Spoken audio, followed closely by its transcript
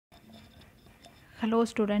Hello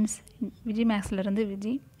students, Viji Maxலேருந்து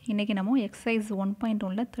Viji. இன்றைக்கி நம்ம exercise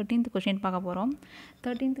 1.1ல 13th question பார்க்க போகிறோம்.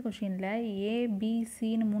 13th கொஷினில்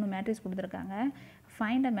ஏபிசின்னு 3 மேட்ரிக்ஸ் கொடுத்துருக்காங்க.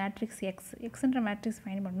 Find a matrix எக்ஸ்ன்ற matrix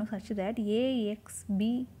find பண்ணணும் such that AXB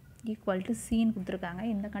equal to சின்னு கொடுத்துருக்காங்க.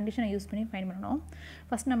 இந்த கண்டிஷனை யூஸ் பண்ணி ஃபைண்ட் பண்ணணும்.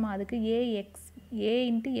 ஃபஸ்ட் நம்ம அதுக்கு A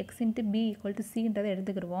into X into B equal to சின்றதை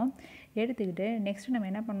எடுத்துக்கிட்டு நெக்ஸ்ட்டு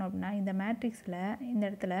நம்ம என்ன பண்ணோம் அப்படின்னா இந்த மேட்ரிக்ஸில் இந்த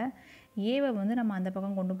இடத்துல ஏவை வந்து நம்ம அந்த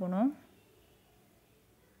பக்கம் கொண்டு போகணும்.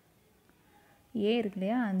 ஏ இருக்கு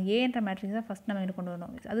இல்லையா, அந்த ஏன்ற மேட்ரிக்ஸ் தான் ஃபஸ்ட் நம்ம கொண்டு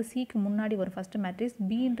வரணும். அது சிக்கு முன்னாடி வரும் ஃபஸ்ட்டு மேட்ரிக்ஸ்,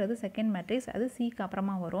 பின்றது செகண்ட் மேட்ரிக்ஸ், அது சிக்கு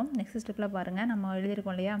அப்புறமா வரும். நெக்ஸ்ட் ஸ்டெப்பில் பாருங்கள், நம்ம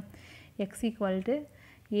எழுதியிருக்கோம் இல்லையா, X equal to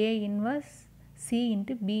A inverse C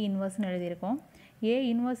into B இன்வர்ஸ்னு எழுதியிருக்கோம். ஏ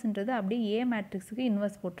இன்வர்ஸ்ன்றது அப்படியே ஏ மேட்ரிக்ஸுக்கு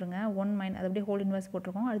இன்வர்ஸ் போட்டுருங்க, அது அப்படியே ஹோல் இன்வர்ஸ்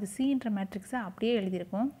போட்டிருக்கோம். அடுத்து சின்ற மேட்ரிக்ஸை அப்படியே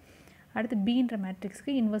எழுதியிருக்கோம். அடுத்து பின்ற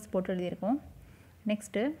மேட்ரிக்ஸுக்கு இன்வர்ஸ் போட்டு எழுதியிருக்கோம்.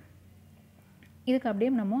 நெக்ஸ்ட்டு இதுக்கு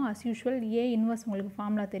அப்படியே நம்ம அஸ் யூஷுவல் ஏ இன்வர்ஸ் உங்களுக்கு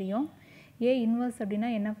ஃபார்முலா தெரியும். ஏ இன்வர்ஸ் அப்படின்னா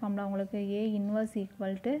என்ன ஃபார்முலா உங்களுக்கு, A inverse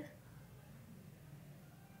equal to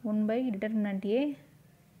 1 determinant A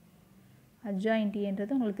adjoint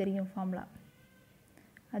ஏன்றது உங்களுக்கு தெரியும் ஃபார்முலா,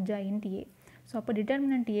 அட்ஜாயின்ட் ஏ. ஸோ அப்போ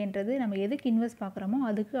டிட்டர்மினன்ட் ஏன்றது நம்ம எதுக்கு இன்வர்ஸ் பார்க்குறோமோ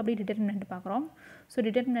அதுக்கு அப்படியே டிட்டர்மினன்ட் பார்க்குறோம். ஸோ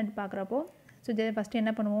டிட்டர்மினன்ட் பார்க்குறப்போ ஃபஸ்ட்டு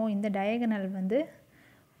என்ன பண்ணுவோம், இந்த டயகனல் வந்து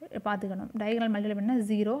பார்த்துக்கணும். டயகனல் மல்டிப்ளை பண்ணால்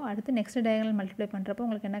 0, அடுத்து நெக்ஸ்ட் டயகனல் மல்டிப்ளை பண்ணுறப்போ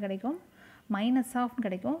உங்களுக்கு என்ன கிடைக்கும், மைனஸ் ஆஃப்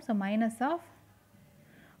கிடைக்கும். ஸோ மைனஸ் ஆஃப்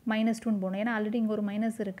 -2 போகணும், ஏன்னா ஆல்ரெடி இங்கே ஒரு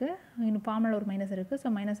மைனஸ் இருக்குது, இன்னும் ஃபார்முலா ஒரு மைனஸ் இருக்குது. ஸோ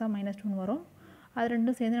மைனஸ் ஆஃப் -2 வரும். அது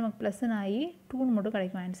ரெண்டும் சேர்ந்து நமக்கு ப்ளஸ்ன்னு ஆகி 2 மட்டும்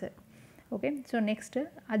கிடைக்கும் answer. Okay, so next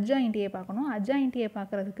adjoint ஏ பார்க்கணும். அட்ஜாயின்ட் ஏ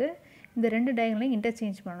பார்க்குறதுக்கு இந்த ரெண்டு டயகனலையும்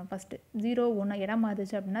இன்டர்சேஞ்ச் பண்ணணும். ஃபஸ்ட்டு 0 1 இடம்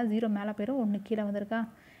மாறுச்சு அப்படின்னா 0 மேலே போயிடும், 1 கீழே வந்திருக்கா.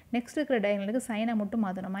 நெக்ஸ்ட் இருக்கிற டயகனலுக்கு சைனை மட்டும்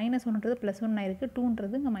மாற்றணும். -1ன்றது +1 ஆயிருக்கு,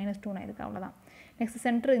 2ன்றது இங்கே -2 ஆயிருக்கு, அவ்வளோதான். நெக்ஸ்ட்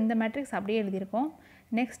சென்டர் இந்த மேட்ரிக்ஸ் அப்படியே எழுதியிருக்கோம்.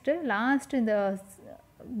 நெக்ஸ்ட்டு லாஸ்ட்டு இந்த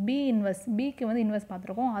பி இன்வர்ஸ், பிக்கு வந்து இன்வர்ஸ்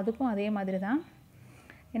பார்த்துருக்கோம், அதுக்கும் அதே மாதிரி தான்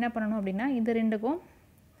என்ன பண்ணணும் அப்படின்னா இந்த ரெண்டுக்கும்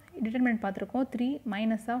டிட்டர்மினன்ட் பார்த்துருக்கோம். 3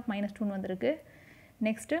 -2 வந்திருக்கு.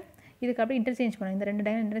 நெக்ஸ்ட்டு இதுக்கு அப்படியே இன்டர்சேஞ்ச் பண்ணணும். இந்த ரெண்டு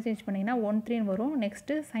டைம் இன்டர்சேஞ்ச் பண்ணிங்கன்னா 1 3 வரும்.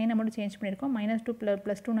 நெக்ஸ்ட்டு சைனை மட்டும் சேஞ்ச் பண்ணியிருக்கோம். -2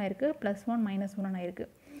 +2 ஆயிருக்கு, +1 -1 ஆயிருக்கு.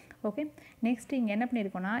 ஓகே, நெக்ஸ்ட்டு இங்கே என்ன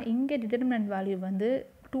பண்ணியிருக்கோன்னா இங்கே டிட்டர்மினன்ட் வேல்யூ வந்து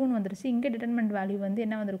 2 வந்துருச்சு, இங்கே டிட்டர்மினன்ட் வேல்யூ வந்து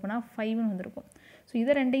என்ன வந்திருக்குன்னா 5 வந்திருக்கும். ஸோ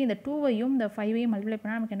இதை ரெண்டையும் இந்த 2வையும் இந்த 5வையும் மல்டிப்ளை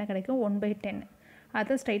பண்ணால் நமக்கு என்ன கிடைக்கும், 1/10.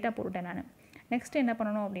 அதை ஸ்ட்ரைட்டாக போட்டுட்டேன் நான். நெக்ஸ்ட்டு என்ன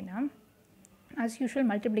பண்ணணும் அப்படின்னா அஸ் யூஷுவல்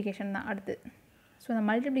மல்டிப்ளிகேஷன் தான் அடுத்து. ஸோ இந்த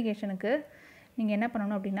மல்டிப்ளிகேஷனுக்கு நீங்கள் என்ன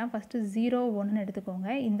பண்ணணும் அப்படின்னா ஃபஸ்ட்டு 0 1ன்னு எடுத்துக்கோங்க,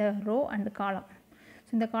 இந்த ரோ அண்ட் காலம்.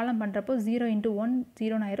 ஸோ இந்த காலம் பண்ணுறப்போ 0 × 1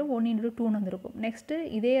 0 ஆயிரும், 1 × 2 வந்துருக்கும். நெக்ஸ்ட்டு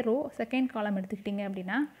இதே ரோ செகண்ட் காலம் எடுத்துக்கிட்டிங்க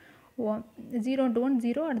அப்படின்னா 0 × 1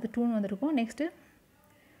 0, அடுத்து 2 வந்திருக்கும். நெக்ஸ்ட்டு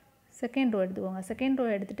செகண்ட் ரோ எடுத்துக்கோங்க. செகண்ட் ரோ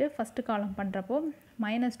எடுத்துகிட்டு ஃபஸ்ட்டு காலம் பண்ணுறப்போ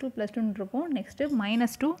 -2 +2 இருக்கும். நெக்ஸ்ட்டு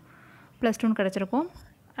 -2 +2 கிடச்சிருக்கும்.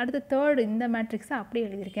 அடுத்து தேர்டு இந்த மேட்ரிக்ஸை அப்படியே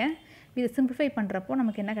எழுதியிருக்கேன். இதை சிம்பிளிஃபை பண்ணுறப்போ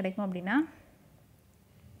நமக்கு என்ன கிடைக்கும் அப்படின்னா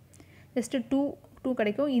ஜஸ்ட்டு 2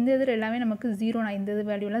 கிடைக்கும். இந்த இதில் எல்லாமே நமக்கு 0, இந்த இது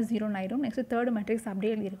வேல்யூலாம் 0 ஆயிடும். நெக்ஸ்ட்டு தேர்டு மேட்ரிக்ஸ்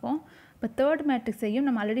அப்படியே எழுதியிருக்கோம். இப்போ தேர்ட் மேட்ரிக்ஸையும்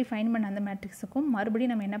நம்ம ஆல்ரெடி ஃபைண்ட் பண்ண அந்த மேட்ரிக்ஸுக்கும்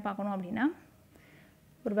மறுபடியும் நம்ம என்ன பார்க்கணும் அப்படின்னா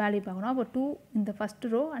ஒரு வேல்யூ பார்க்கணும். அப்போ 2 இந்த ஃபஸ்ட்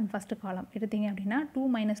ரோ அண்ட் ஃபஸ்ட்டு காலம் எடுத்திங்க அப்படின்னா 2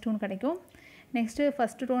 -2 கிடைக்கும். Next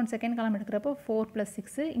first row and second column எடுக்கிறப்போ 4 +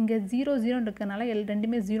 6, இங்கே 0 0 இருக்கிறனால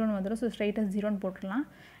ரெண்டுமே 0 வந்துடும். ஸோ ஸ்ட்ரைட்டாக 0 போட்டுடலாம்.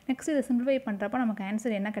 நெக்ஸ்ட் இதை சிம்பிளிஃபை பண்ணுறப்போ நமக்கு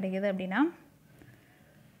ஆன்சர் என்ன கிடைக்கிது அப்படின்னா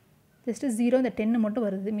ஜஸ்ட்டு 0, இந்த 10 மட்டும்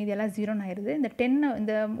வருது, மீதி எல்லாம் 0 ஆயிடுது. இந்த 10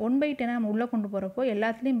 இந்த 1/10 நம்ம உள்ளே கொண்டு போகிறப்போ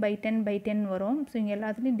எல்லாத்துலேயும் /10 வரும். ஸோ இங்கே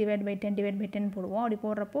எல்லாத்துலேயும் /10 போடுவோம். அப்படி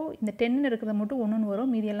போடுறப்போ இந்த 10 இருக்கிறது மட்டும் 1 வரும்,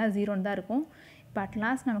 மீதி எல்லாம் 0 தான் இருக்கும். இப்போ அட்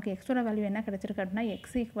லாஸ்ட் நமக்கு எக்ஸோட வேல்யூ என்ன கிடச்சிருக்கு அப்படின்னா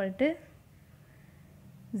எக்ஸ் ஈக்குவல் டு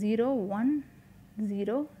 0 1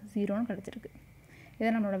 0 0ன்னு கிடச்சிருக்கு. இதை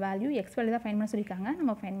நம்மளோட வேல்யூ எக்ஸ் வேல்யூ தான் ஃபைன் பண்ண சொல்லியிருக்காங்க,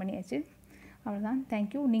 நம்ம ஃபைன் பண்ணியாச்சு. அவ்வளோதான்,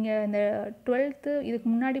 தேங்க்யூ. நீங்கள் இந்த 12th இதுக்கு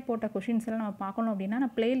முன்னாடி போட்ட கொஷின்ஸ் எல்லாம் நம்ம பார்க்கணும் அப்படின்னா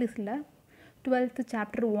நான் ப்ளேலிஸ்ட்டில் 12th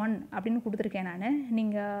Chapter 1 அப்படின்னு கொடுத்துருக்கேன் நான்.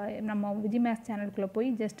 நீங்கள் நம்ம விஜி மேக்ஸ் சேனலுக்குள்ளே போய்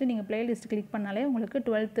ஜஸ்ட்டு நீங்கள் ப்ளேலிஸ்ட் கிளிக் பண்ணாலே உங்களுக்கு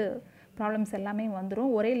 12th ப்ராப்ளம்ஸ் எல்லாமே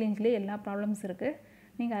வந்துடும். ஒரே லிங்க்லேயே எல்லா ப்ராப்ளம்ஸ் இருக்குது,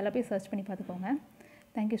 நீங்கள் அதில் போய் சர்ச் பண்ணி பார்த்துக்கோங்க.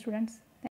 Thank you students.